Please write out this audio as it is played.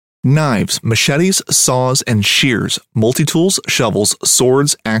Knives, machetes, saws, and shears, multi-tools, shovels,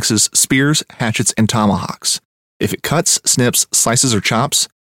 swords, axes, spears, hatchets, and tomahawks. If it cuts, snips, slices, or chops,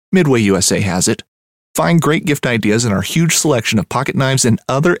 Midway USA has it. Find great gift ideas in our huge selection of pocket knives and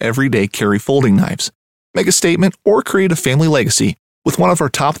other everyday carry folding knives. Make a statement or create a family legacy with one of our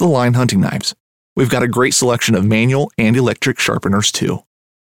top-of-the-line hunting knives. We've got a great selection of manual and electric sharpeners too.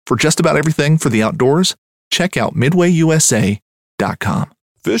 For just about everything for the outdoors, check out MidwayUSA.com.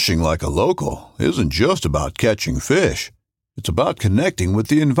 Fishing like a local isn't just about catching fish. It's about connecting with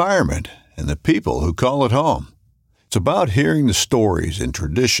the environment and the people who call it home. It's about hearing the stories and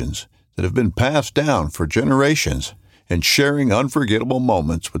traditions that have been passed down for generations and sharing unforgettable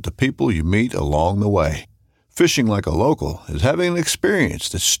moments with the people you meet along the way. Fishing like a local is having an experience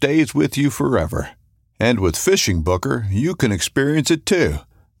that stays with you forever. And with Fishing Booker, you can experience it too,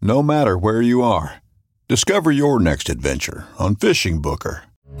 no matter where you are. Discover your next adventure on Fishing Booker.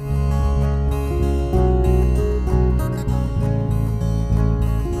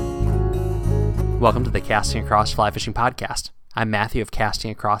 Welcome to the Casting Across Fly Fishing Podcast. I'm Matthew of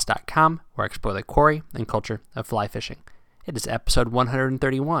CastingAcross.com, where I explore the quarry and culture of fly fishing. It is episode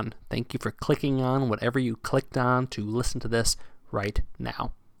 131. Thank you for clicking on whatever you clicked on to listen to this right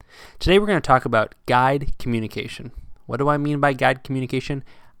now. Today we're going to talk about guide communication. What do I mean by guide communication?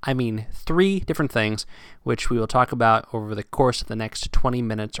 I mean 3 different things, which we will talk about over the course of the next 20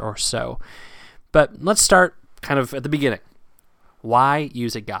 minutes or so. But let's start kind of at the beginning. Why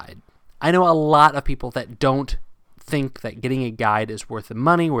use a guide? I know a lot of people that don't think that getting a guide is worth the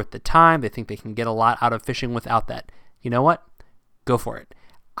money, worth the time. They think they can get a lot out of fishing without that. You know what? Go for it.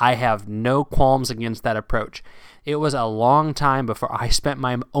 I have no qualms against that approach. It was a long time before I spent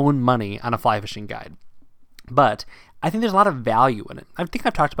my own money on a fly fishing guide. But I think there's a lot of value in it. I think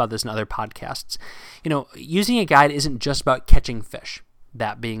I've talked about this in other podcasts. Using a guide isn't just about catching fish.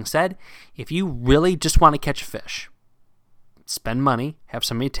 That being said, if you really just want to catch fish, spend money, have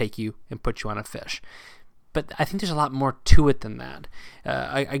somebody take you, and put you on a fish. But I think there's a lot more to it than that.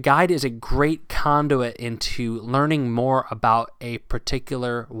 A guide is a great conduit into learning more about a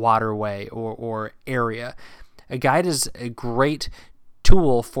particular waterway or area. A guide is a great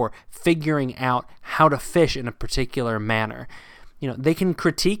tool for figuring out how to fish in a particular manner. They can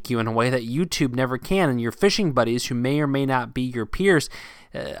critique you in a way that YouTube never can, and your fishing buddies, who may or may not be your peers,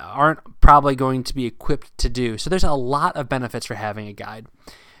 aren't probably going to be equipped to do. So there's a lot of benefits for having a guide.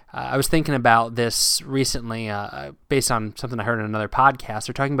 I was thinking about this recently based on something I heard in another podcast.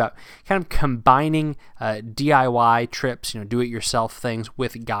 They're talking about kind of combining DIY trips, do-it-yourself things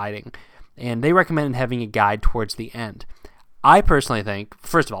with guiding. And they recommended having a guide towards the end. I personally think,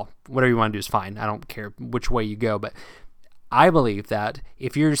 first of all, whatever you want to do is fine. I don't care which way you go, but I believe that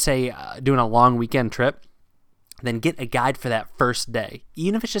if you're, say, doing a long weekend trip, then get a guide for that first day,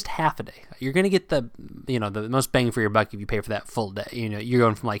 even if it's just half a day. You're going to get the most bang for your buck if you pay for that full day. You're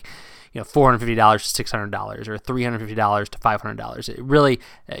going from $450 to $600 or $350 to $500. It really,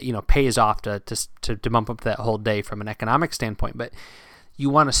 pays off to bump up that whole day from an economic standpoint. But you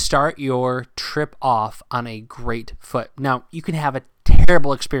want to start your trip off on a great foot. Now, you can have a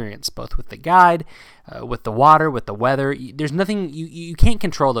terrible experience, both with the guide, with the water, with the weather. There's nothing, you can't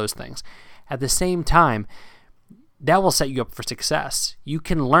control those things. At the same time, that will set you up for success. You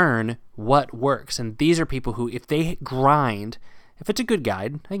can learn what works. And these are people who, if they grind, if it's a good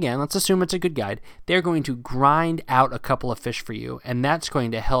guide, again, let's assume it's a good guide, they're going to grind out a couple of fish for you. And that's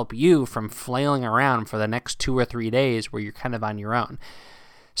going to help you from flailing around for the next 2 or 3 days where you're kind of on your own.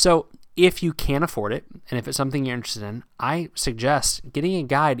 So if you can afford it, and if it's something you're interested in, I suggest getting a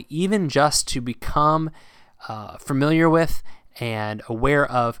guide, even just to become familiar with and aware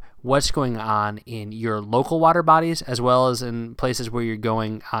of what's going on in your local water bodies, as well as in places where you're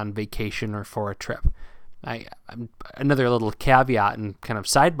going on vacation or for a trip. Another little caveat and kind of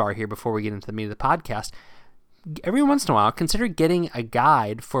sidebar here before we get into the meat of the podcast. Every once in a while, consider getting a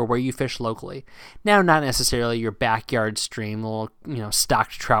guide for where you fish locally. Now, not necessarily your backyard stream, little,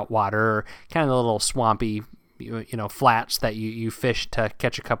 stocked trout water, or kind of the little swampy, flats that you fish to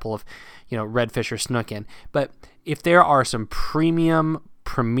catch a couple of, redfish or snook in. But if there are some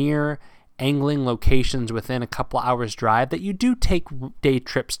premier angling locations within a couple hours drive that you do take day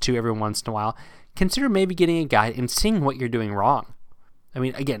trips to every once in a while, consider maybe getting a guide and seeing what you're doing wrong. I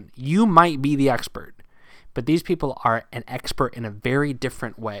mean, again, you might be the expert, but these people are an expert in a very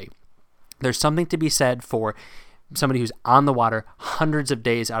different way. There's something to be said for somebody who's on the water hundreds of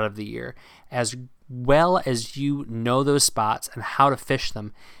days out of the year. As well as you know those spots and how to fish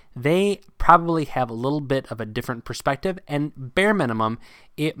them, they probably have a little bit of a different perspective, and bare minimum,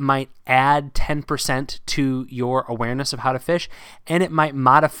 it might add 10% to your awareness of how to fish, and it might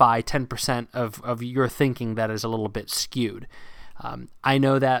modify 10% of your thinking that is a little bit skewed. I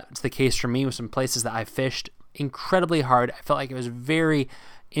know that's the case for me with some places that I fished incredibly hard. I felt like I was very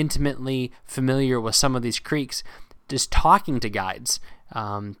intimately familiar with some of these creeks, just talking to guides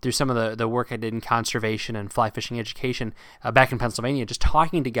through some of the work I did in conservation and fly fishing education back in Pennsylvania, just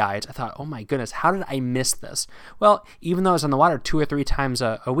talking to guides. I thought, oh my goodness, how did I miss this? Well, even though I was on the water 2 or 3 times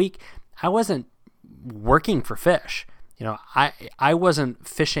a week, I wasn't working for fish. I wasn't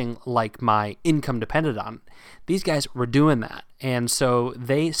fishing like my income depended on it. These guys were doing that. And so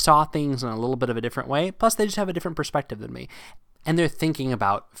they saw things in a little bit of a different way. Plus, they just have a different perspective than me. And they're thinking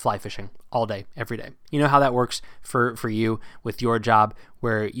about fly fishing all day, every day. You know how that works for you with your job,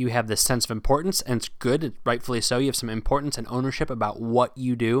 where you have this sense of importance, and it's good, rightfully so. You have some importance and ownership about what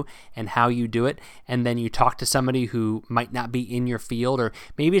you do and how you do it. And then you talk to somebody who might not be in your field, or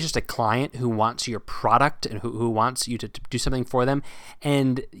maybe it's just a client who wants your product and who wants you to do something for them.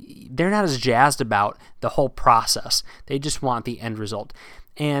 And they're not as jazzed about the whole process. They just want the end result.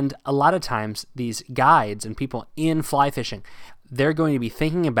 And a lot of times, these guides and people in fly fishing, they're going to be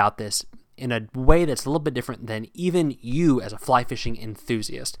thinking about this in a way that's a little bit different than even you as a fly fishing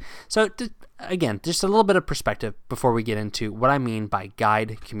enthusiast. So again, just a little bit of perspective before we get into what I mean by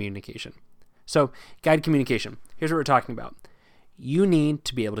guide communication. So guide communication, here's what we're talking about. You need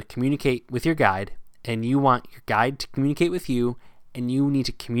to be able to communicate with your guide, and you want your guide to communicate with you, and you need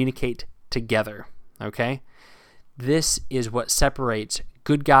to communicate together, okay? This is what separates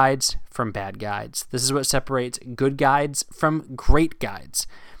good guides from bad guides. This is what separates good guides from great guides.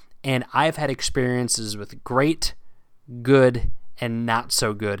 And I've had experiences with great, good, and not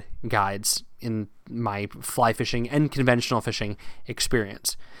so good guides in my fly fishing and conventional fishing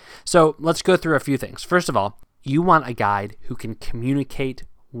experience. So let's go through a few things. First of all, you want a guide who can communicate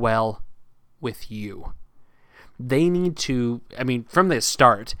well with you. They need to, from the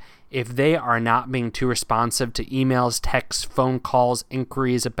start, if they are not being too responsive to emails, texts, phone calls,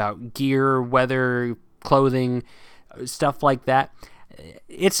 inquiries about gear, weather, clothing, stuff like that,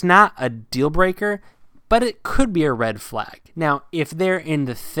 it's not a deal breaker, but it could be a red flag. Now, if they're in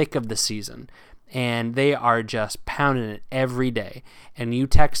the thick of the season and they are just pounding it every day, and you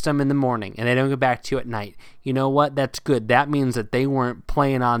text them in the morning and they don't get back to you at night, you know what? That's good. That means that they weren't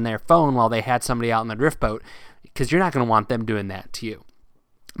playing on their phone while they had somebody out in the drift boat, because you're not going to want them doing that to you.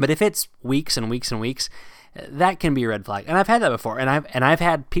 But if it's weeks and weeks and weeks, that can be a red flag. And I've had that before. And I've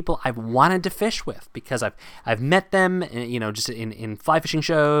had people I've wanted to fish with because I've met them, just in fly fishing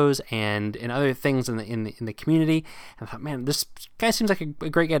shows and in other things in the community. And I thought, man, this guy seems like a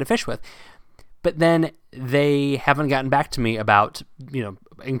great guy to fish with. But then they haven't gotten back to me about,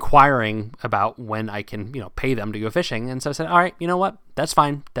 inquiring about when I can, pay them to go fishing. And so I said, all right, you know what? That's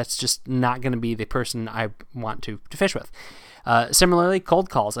fine. That's just not going to be the person I want to fish with. Similarly,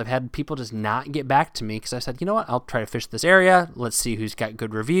 cold calls. I've had people just not get back to me because I said, you know what? I'll try to fish this area. Let's see who's got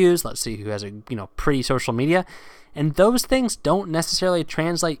good reviews. Let's see who has a, pretty social media. And those things don't necessarily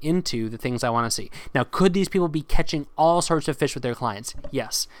translate into the things I want to see. Now, could these people be catching all sorts of fish with their clients?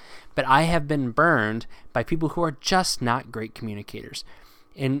 Yes. But I have been burned by people who are just not great communicators.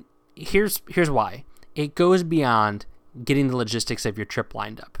 And here's why. It goes beyond getting the logistics of your trip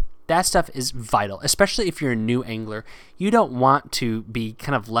lined up. That stuff is vital, especially if you're a new angler. You don't want to be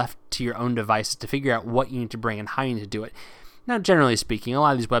kind of left to your own devices to figure out what you need to bring and how you need to do it. Now, generally speaking, a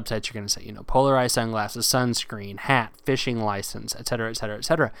lot of these websites are going to say, polarized sunglasses, sunscreen, hat, fishing license, etc., etc.,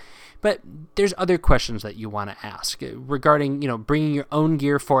 etc. But there's other questions that you want to ask regarding, bringing your own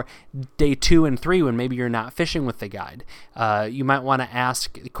gear for day 2 and 3 when maybe you're not fishing with the guide. You might want to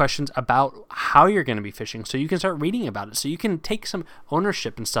ask questions about how you're going to be fishing so you can start reading about it, so you can take some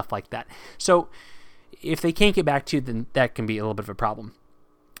ownership and stuff like that. So if they can't get back to you, then that can be a little bit of a problem.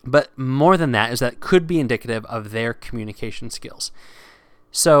 But more than that is that could be indicative of their communication skills.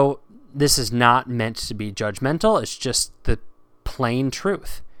 So this is not meant to be judgmental. It's just the plain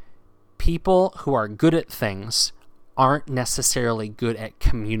truth. People who are good at things aren't necessarily good at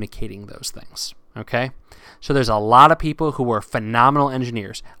communicating those things, okay? So there's a lot of people who are phenomenal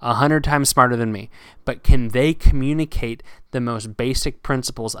engineers, 100 times smarter than me, but can they communicate the most basic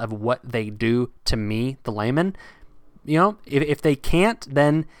principles of what they do to me, the layman? If they can't,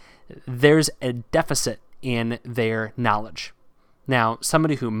 then there's a deficit in their knowledge. Now,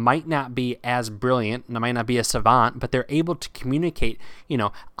 somebody who might not be as brilliant, and might not be a savant, but they're able to communicate,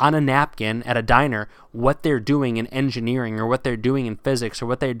 on a napkin at a diner, what they're doing in engineering or what they're doing in physics or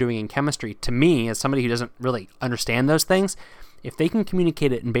what they're doing in chemistry, to me, as somebody who doesn't really understand those things, If they can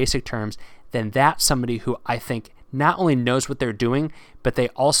communicate it in basic terms, then that's somebody who I think not only knows what they're doing, but they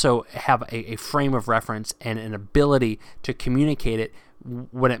also have a frame of reference and an ability to communicate it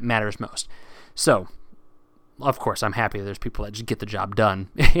when it matters most. So, of course, I'm happy there's people that just get the job done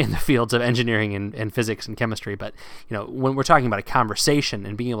in the fields of engineering and physics and chemistry. But, when we're talking about a conversation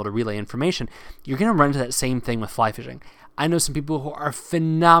and being able to relay information, you're going to run into that same thing with fly fishing. I know some people who are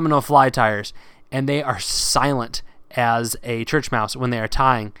phenomenal fly tiers, and they are silent as a church mouse when they are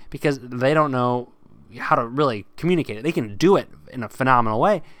tying because they don't know how to really communicate it. They can do it in a phenomenal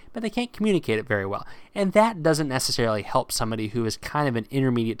way, but they can't communicate it very well. And that doesn't necessarily help somebody who is kind of an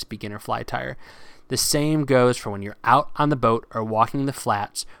intermediate to beginner fly tier. The same goes for when you're out on the boat or walking the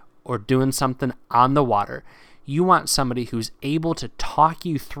flats or doing something on the water. You want somebody who's able to talk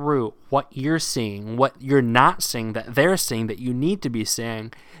you through what you're seeing, what you're not seeing, that they're seeing, that you need to be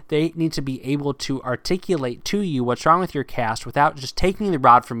seeing. They need to be able to articulate to you what's wrong with your cast without just taking the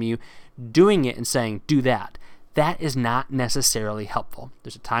rod from you, doing it and saying, do that. That is not necessarily helpful.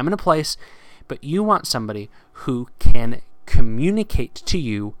 There's a time and a place, but you want somebody who can communicate to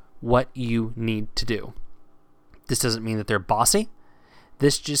you what you need to do. This doesn't mean that they're bossy.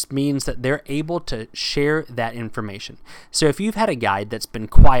 This just means that they're able to share that information. So if you've had a guide that's been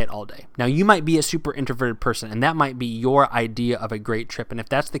quiet all day, now you might be a super introverted person, and that might be your idea of a great trip. And if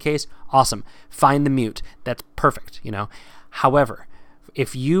that's the case, awesome. Find the mute. That's perfect, However,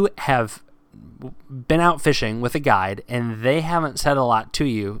 if you have been out fishing with a guide and they haven't said a lot to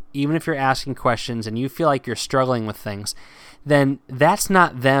you, even if you're asking questions and you feel like you're struggling with things, then that's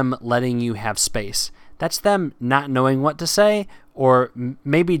not them letting you have space. That's them not knowing what to say, or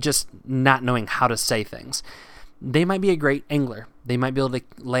maybe just not knowing how to say things. They might be a great angler. They might be able to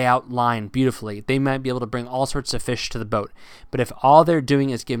lay out line beautifully. They might be able to bring all sorts of fish to the boat. But if all they're doing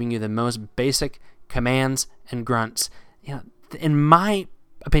is giving you the most basic commands and grunts, in my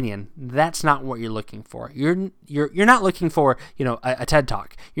opinion, that's not what you're looking for. You're not looking for, a TED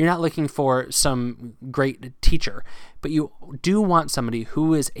Talk. You're not looking for some great teacher, but you do want somebody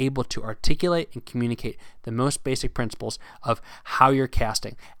who is able to articulate and communicate the most basic principles of how you're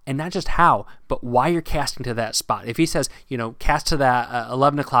casting, and not just how, but why you're casting to that spot. If he says, cast to that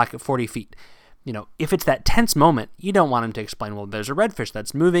 11 o'clock at 40 feet, if it's that tense moment, you don't want him to explain, well, there's a redfish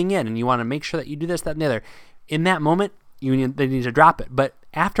that's moving in, and you want to make sure that you do this, that, and the other. In that moment, they need to drop it. But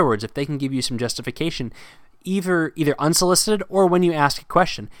afterwards, if they can give you some justification, either unsolicited or when you ask a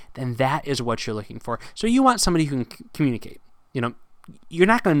question, then that is what you're looking for. So you want somebody who can communicate. You're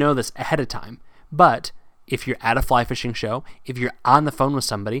not going to know this ahead of time, but if you're at a fly fishing show, if you're on the phone with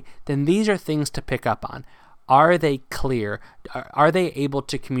somebody, then these are things to pick up on. Are they clear? Are they able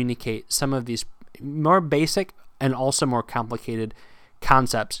to communicate some of these more basic and also more complicated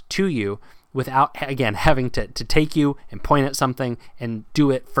concepts to you without, again, having to take you and point at something and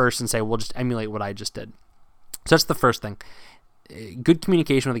do it first and say, we'll just emulate what I just did. So that's the first thing. Good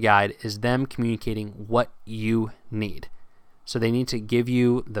communication with a guide is them communicating what you need. So they need to give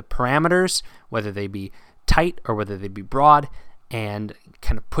you the parameters, whether they be tight or whether they be broad, and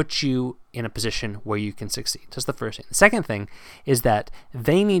kind of put you in a position where you can succeed. That's the first thing. The second thing is that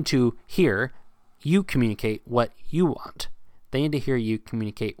they need to hear you communicate what you want. They need to hear you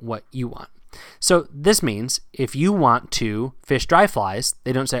communicate what you want. So this means if you want to fish dry flies,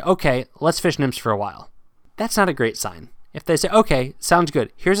 they don't say, okay, let's fish nymphs for a while. That's not a great sign. If they say, okay, sounds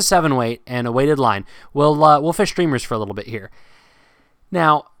good, here's a 7-weight and a weighted line, we'll fish streamers for a little bit here.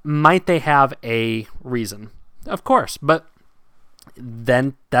 Now, might they have a reason? Of course, but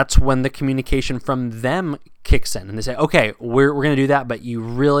then that's when the communication from them kicks in and they say, okay, we're going to do that, but you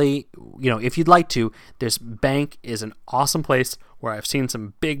really, if you'd like to, this bank is an awesome place where I've seen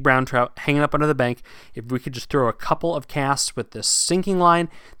some big brown trout hanging up under the bank. If we could just throw a couple of casts with this sinking line,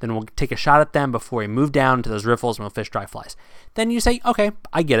 then we'll take a shot at them before we move down to those riffles and we'll fish dry flies. Then you say, okay,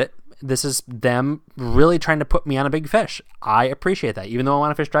 I get it. This is them really trying to put me on a big fish. I appreciate that. Even though I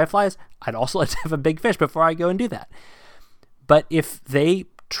want to fish dry flies, I'd also like to have a big fish before I go and do that. But if they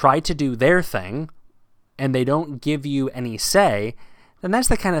try to do their thing and they don't give you any say, then that's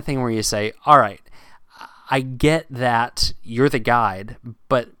the kind of thing where you say, all right, I get that you're the guide,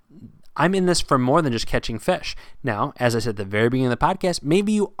 but I'm in this for more than just catching fish. Now, as I said at the very beginning of the podcast,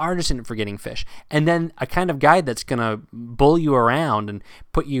 maybe you are just in it for getting fish. And then a kind of guide that's going to bull you around and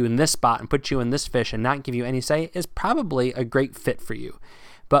put you in this spot and put you in this fish and not give you any say is probably a great fit for you.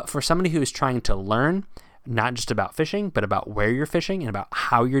 But for somebody who's trying to learn, not just about fishing, but about where you're fishing and about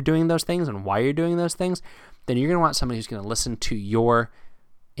how you're doing those things and why you're doing those things, then you're going to want somebody who's going to listen to your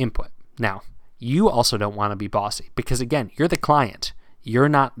input. Now, you also don't want to be bossy because, again, you're the client. You're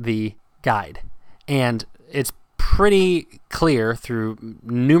not the guide. And it's pretty clear through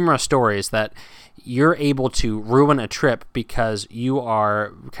numerous stories that you're able to ruin a trip because you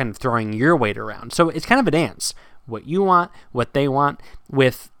are kind of throwing your weight around. So it's kind of a dance. What you want, what they want,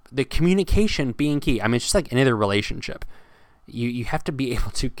 with the communication being key. I mean, it's just like any other relationship. You have to be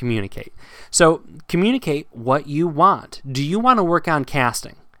able to communicate. So communicate what you want. Do you want to work on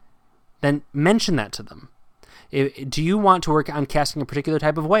casting? Then mention that to them. Do you want to work on casting a particular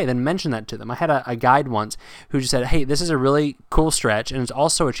type of way? Then mention that to them. I had a guide once who just said, hey, this is a really cool stretch, and it's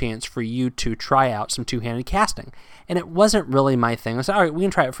also a chance for you to try out some two-handed casting. And it wasn't really my thing. I said, all right, we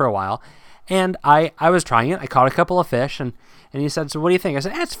can try it for a while. And I was trying it. I caught a couple of fish, and he said, so what do you think? I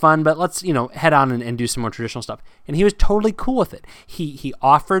said, it's fun, but let's head on and do some more traditional stuff. And he was totally cool with it. He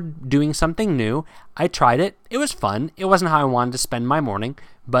offered doing something new. I tried it. It was fun. It wasn't how I wanted to spend my morning,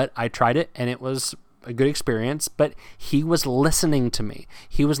 but I tried it, and it was a good experience. But he was listening to me.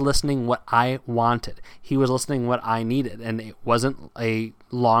 He was listening what I wanted. He was listening what I needed, and it wasn't a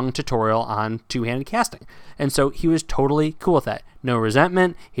long tutorial on two-handed casting. And so he was totally cool with that. No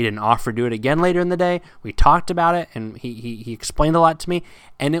resentment. He didn't offer to do it again later in the day. We talked about it, and he explained a lot to me,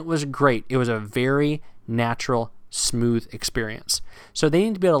 and it was great. It was a very natural, smooth experience. So they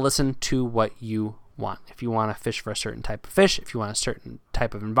need to be able to listen to what you want. If you want to fish for a certain type of fish, if you want a certain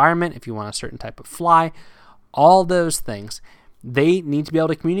type of environment, if you want a certain type of fly, all those things, they need to be able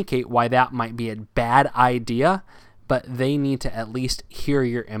to communicate why that might be a bad idea, but they need to at least hear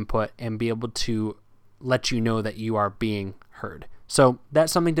your input and be able to let you know that you are being heard. So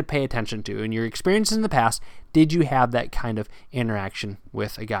that's something to pay attention to. In your experiences in the past, did you have that kind of interaction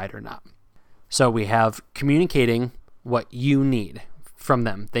with a guide or not? So we have communicating what you need from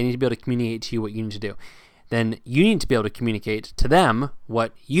them. They need to be able to communicate to you what you need to do. Then you need to be able to communicate to them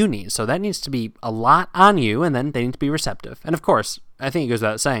what you need. So that needs to be a lot on you, and then they need to be receptive. And of course, I think it goes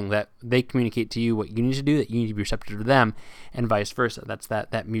without saying that they communicate to you what you need to do, that you need to be receptive to them, and vice versa. That's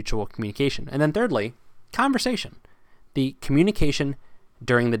that mutual communication. And then thirdly, conversation. The communication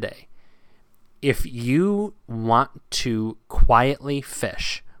during the day. If you want to quietly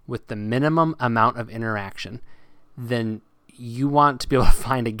fish with the minimum amount of interaction, then you want to be able to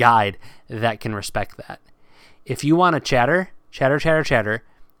find a guide that can respect that. If you want to chatter,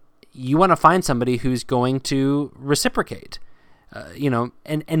 you want to find somebody who's going to reciprocate,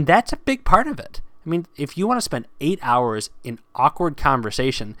 and that's a big part of it. I mean, if you want to spend 8 hours in awkward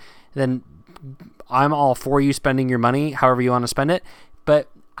conversation, then I'm all for you spending your money however you want to spend it, but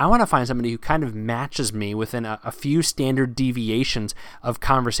I want to find somebody who kind of matches me within a few standard deviations of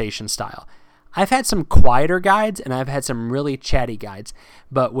conversation style. I've had some quieter guides, and I've had some really chatty guides,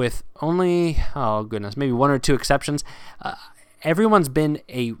 but with only, maybe one or two exceptions, everyone's been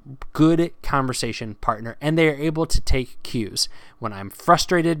a good conversation partner, and they are able to take cues. When I'm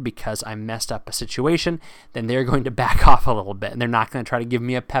frustrated because I messed up a situation, then they're going to back off a little bit, and they're not going to try to give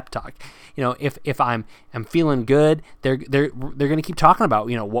me a pep talk. If I'm feeling good, they're going to keep talking about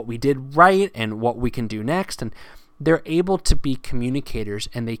what we did right and what we can do next, and they're able to be communicators,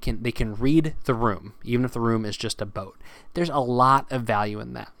 and they can read the room, even if the room is just a boat. There's a lot of value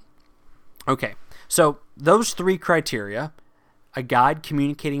in that. Okay, so those three criteria: a guide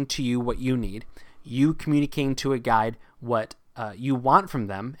communicating to you what you need, you communicating to a guide what you want from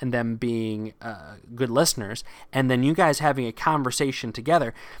them, and them being good listeners, and then you guys having a conversation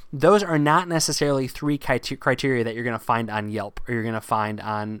together. Those are not necessarily three criteria that you're going to find on Yelp or you're going to find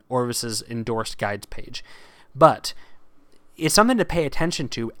on Orvis's endorsed guides page. But it's something to pay attention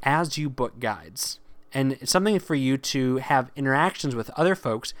to as you book guides. And it's something for you to have interactions with other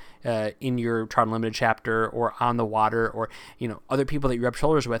folks in your Trout Unlimited chapter or on the water, or other people that you rub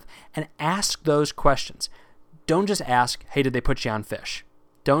shoulders with, and ask those questions. Don't just ask, hey, did they put you on fish?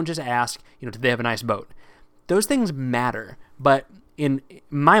 Don't just ask, did they have a nice boat? Those things matter, but in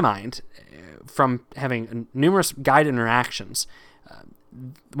my mind, from having numerous guide interactions,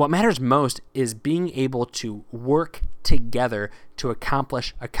 what matters most is being able to work together to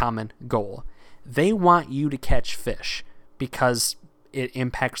accomplish a common goal. They want you to catch fish because it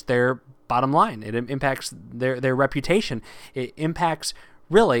impacts their bottom line. It impacts their reputation. It impacts,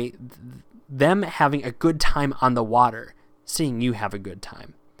 really, them having a good time on the water, seeing you have a good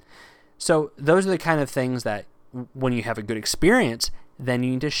time. So those are the kind of things that when you have a good experience, then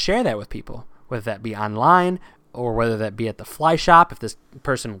you need to share that with people, whether that be online or whether that be at the fly shop. If this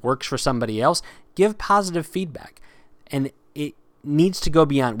person works for somebody else, give positive feedback. And it needs to go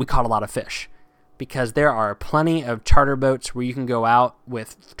beyond, we caught a lot of fish, because there are plenty of charter boats where you can go out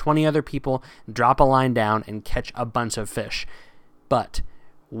with 20 other people, drop a line down, and catch a bunch of fish. But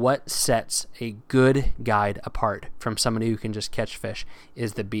what sets a good guide apart from somebody who can just catch fish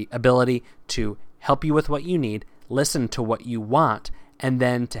is the ability to help you with what you need, listen to what you want, and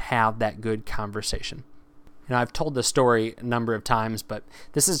then to have that good conversation. You know, I've told this story a number of times, but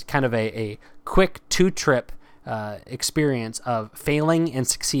this is kind of a quick 2-trip experience of failing and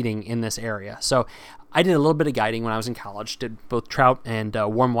succeeding in this area. So I did a little bit of guiding when I was in college, did both trout and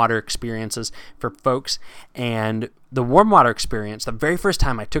warm water experiences for folks. And the warm water experience, the very first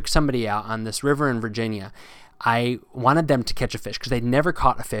time I took somebody out on this river in Virginia, I wanted them to catch a fish because they'd never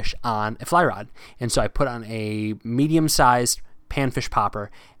caught a fish on a fly rod. And so I put on a medium-sized panfish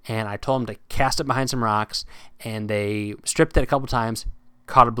popper, and I told them to cast it behind some rocks, and they stripped it a couple times,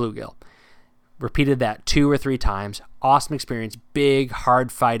 caught a bluegill. Repeated that 2 or 3 times. Awesome experience. Big,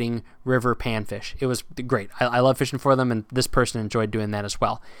 hard-fighting river panfish. It was great. I love fishing for them, and this person enjoyed doing that as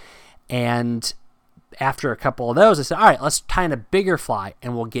well. And after a couple of those, I said, all right, let's tie in a bigger fly,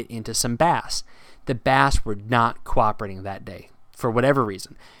 and we'll get into some bass. The bass were not cooperating that day for whatever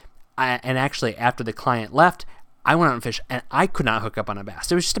reason. And actually, after the client left, I went out and fished, and I could not hook up on a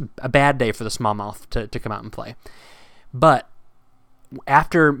bass. It was just a bad day for the smallmouth to come out and play. But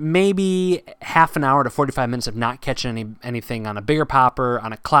after maybe half an hour to 45 minutes of not catching anything on a bigger popper,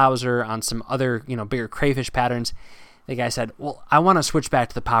 on a clouser, on some other, bigger crayfish patterns, the guy said, well, I want to switch back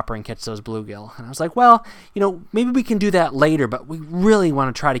to the popper and catch those bluegill. And I was like, well, maybe we can do that later, but we really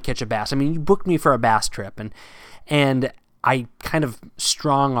want to try to catch a bass. I mean, you booked me for a bass trip, and I kind of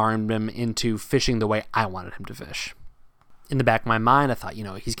strong-armed him into fishing the way I wanted him to fish. In the back of my mind, I thought,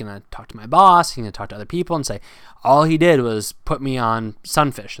 he's going to talk to my boss, he's going to talk to other people and say, all he did was put me on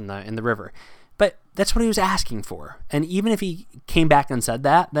sunfish in the river. But that's what he was asking for. And even if he came back and said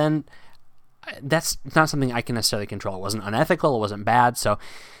that, then that's not something I can necessarily control. It wasn't unethical, it wasn't bad. So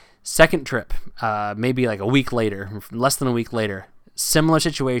second trip, maybe like a week later, less than a week later, similar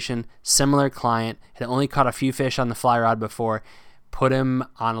situation, similar client, had only caught a few fish on the fly rod before, put him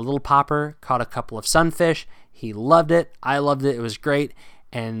on a little popper, caught a couple of sunfish. He loved it. I loved it. It was great.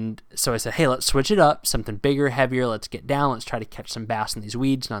 And so I said, hey, let's switch it up. Something bigger, heavier. Let's get down. Let's try to catch some bass in these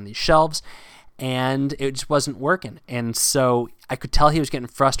weeds and on these shelves. And it just wasn't working. And so I could tell he was getting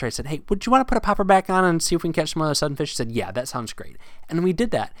frustrated. I said, hey, would you want to put a popper back on and see if we can catch some other sunfish? He said, yeah, that sounds great. And we did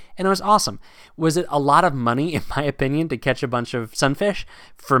that. And it was awesome. Was it a lot of money, in my opinion, to catch a bunch of sunfish?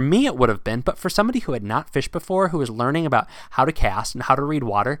 For me, it would have been. But for somebody who had not fished before, who was learning about how to cast and how to read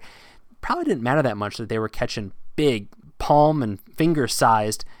water, probably didn't matter that much that they were catching big palm and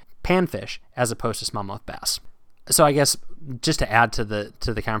finger-sized panfish as opposed to smallmouth bass. So I guess just to add to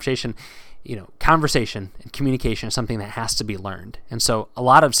the conversation, conversation and communication is something that has to be learned. And so a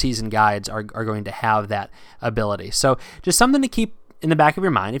lot of seasoned guides are going to have that ability. So just something to keep in the back of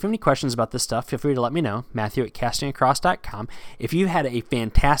your mind. If you have any questions about this stuff, feel free to let me know, Matthew@castingacross.com. If you had a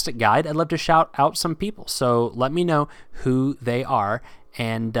fantastic guide, I'd love to shout out some people. So let me know who they are.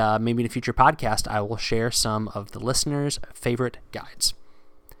 And maybe in a future podcast, I will share some of the listeners' favorite guides.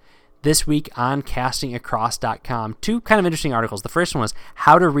 This week on castingacross.com, 2 kind of interesting articles. The first one was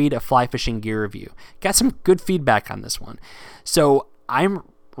how to read a fly fishing gear review. Got some good feedback on this one. So I'm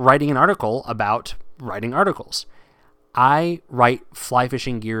writing an article about writing articles. I write fly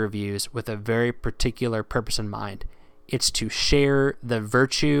fishing gear reviews with a very particular purpose in mind. It's to share the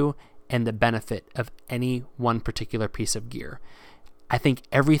virtue and the benefit of any one particular piece of gear. I think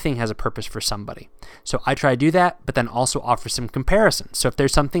everything has a purpose for somebody. So I try to do that, but then also offer some comparisons. So if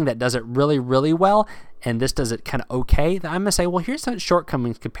there's something that does it really, really well, and this does it kind of okay, then I'm going to say, well, here's some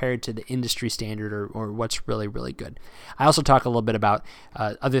shortcomings compared to the industry standard or what's really, really good. I also talk a little bit about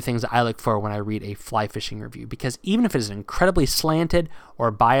other things that I look for when I read a fly fishing review, because even if it is an incredibly slanted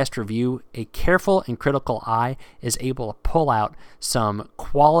or biased review, a careful and critical eye is able to pull out some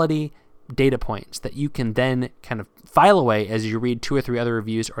quality data points that you can then kind of file away as you read 2 or 3 other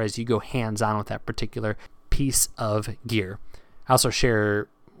reviews or as you go hands-on with that particular piece of gear. I also share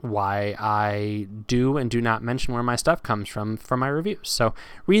why I do and do not mention where my stuff comes from for my reviews. So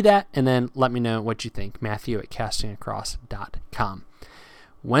read that and then let me know what you think. Matthew@castingacross.com.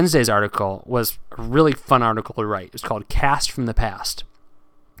 Wednesday's article was a really fun article to write. It's called Cast from the Past.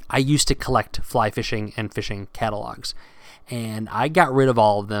 I used to collect fly fishing and fishing catalogs. And I got rid of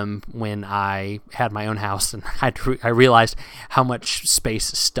all of them when I had my own house, and I realized how much space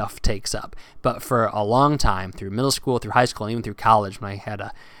stuff takes up. But for a long time, through middle school, through high school, and even through college, when I had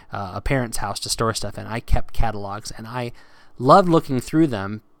a parent's house to store stuff in, I kept catalogs, and I loved looking through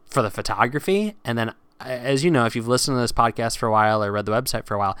them for the photography. And then, as you know, if you've listened to this podcast for a while or read the website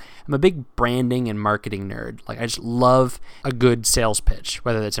for a while, I'm a big branding and marketing nerd. Like, I just love a good sales pitch,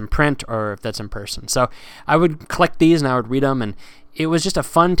 whether that's in print or if that's in person. So I would collect these and I would read them, and it was just a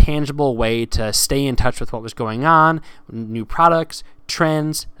fun, tangible way to stay in touch with what was going on, new products,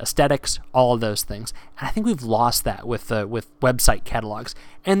 trends, aesthetics, all of those things. And I think we've lost that with website catalogs.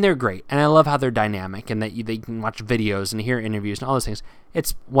 And they're great. And I love how they're dynamic and that they can watch videos and hear interviews and all those things.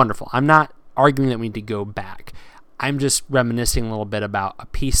 It's wonderful. I'm not arguing that we need to go back. I'm just reminiscing a little bit about a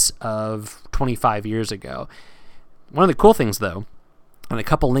piece of 25 years ago. One of the cool things, though, and a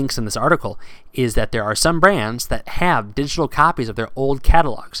couple links in this article, is that there are some brands that have digital copies of their old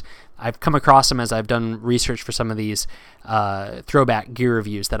catalogs. I've come across them as I've done research for some of these throwback gear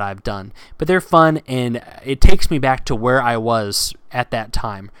reviews that I've done. But they're fun, and it takes me back to where I was at that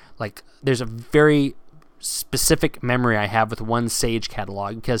time. Like, there's a very specific memory I have with one Sage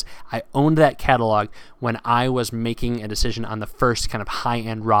catalog because I owned that catalog when I was making a decision on the first kind of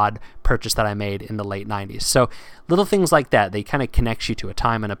high-end rod purchase that I made in the late 90s. So little things like that, they kind of connect you to a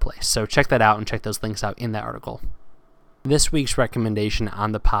time and a place. So check that out and check those links out in that article. This week's recommendation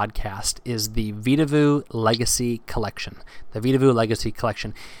on the podcast is the Vitavoo Legacy Collection. The Vitavoo Legacy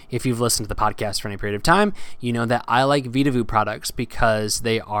Collection. If you've listened to the podcast for any period of time, you know that I like Vitavoo products because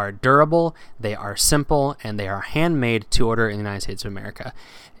they are durable, they are simple, and they are handmade to order in the United States of America.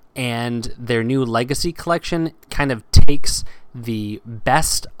 And their new Legacy Collection kind of takes the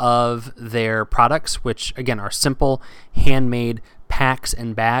best of their products, which again are simple, handmade packs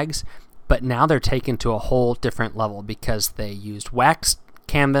and bags, but now they're taken to a whole different level because they used waxed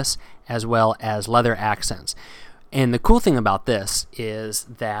canvas as well as leather accents. And the cool thing about this is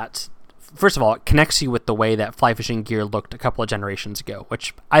that, first of all, it connects you with the way that fly fishing gear looked a couple of generations ago,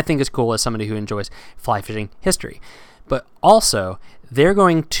 which I think is cool as somebody who enjoys fly fishing history. But also, they're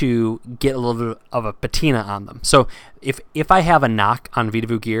going to get a little bit of a patina on them. So if I have a knock on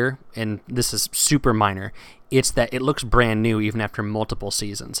Vitavoo gear, and this is super minor, it's that it looks brand new even after multiple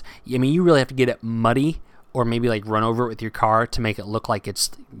seasons. I mean, you really have to get it muddy or maybe like run over it with your car to make it look like it's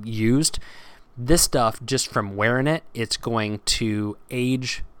used. This stuff, just from wearing it, it's going to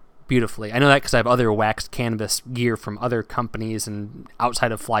age beautifully. I know that because I have other waxed canvas gear from other companies and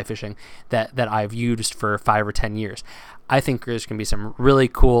outside of fly fishing that I've used for 5 or 10 years. I think there's going to be some really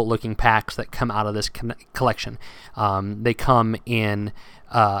cool looking packs that come out of this collection. They come in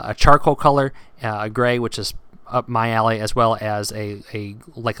a charcoal color, a gray, which is up my alley, as well as a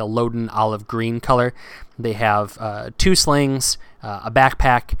Loden olive green color. They have 2 slings, a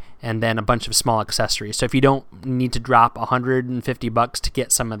backpack, and then a bunch of small accessories. So if you don't need to drop $150 to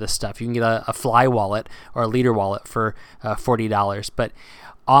get some of this stuff, you can get a fly wallet or a leader wallet for $40. But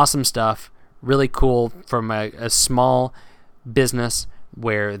awesome stuff, really cool from a small business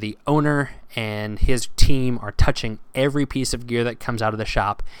where the owner and his team are touching every piece of gear that comes out of the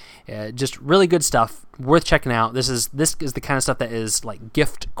shop. Just really good stuff, worth checking out. This is the kind of stuff that is like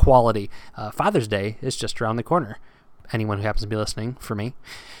gift quality. Father's Day is just around the corner. Anyone who happens to be listening, for me.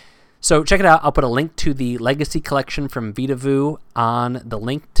 So check it out. I'll put a link to the Legacy Collection from Vitavoo on the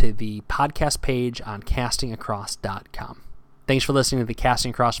link to the podcast page on castingacross.com. Thanks for listening to the Casting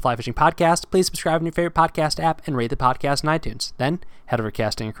Across Fly Fishing Podcast. Please subscribe in your favorite podcast app and rate the podcast in iTunes. Then head over to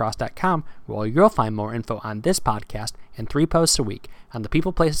castingacross.com where you'll find more info on this podcast and 3 posts a week on the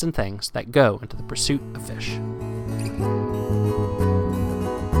people, places, and things that go into the pursuit of fish.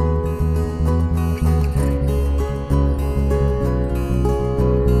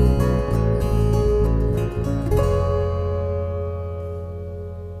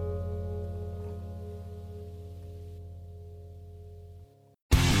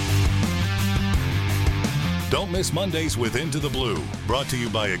 Don't miss Mondays with Into the Blue, brought to you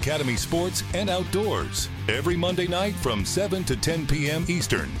by Academy Sports and Outdoors. Every Monday night from 7 to 10 p.m.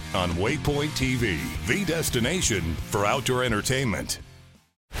 Eastern on Waypoint TV, the destination for outdoor entertainment.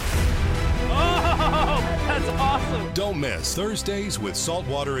 Oh, that's awesome! Don't miss Thursdays with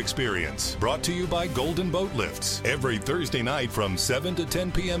Saltwater Experience, brought to you by Golden Boat Lifts. Every Thursday night from 7 to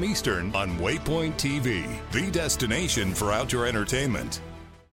 10 p.m. Eastern on Waypoint TV, the destination for outdoor entertainment.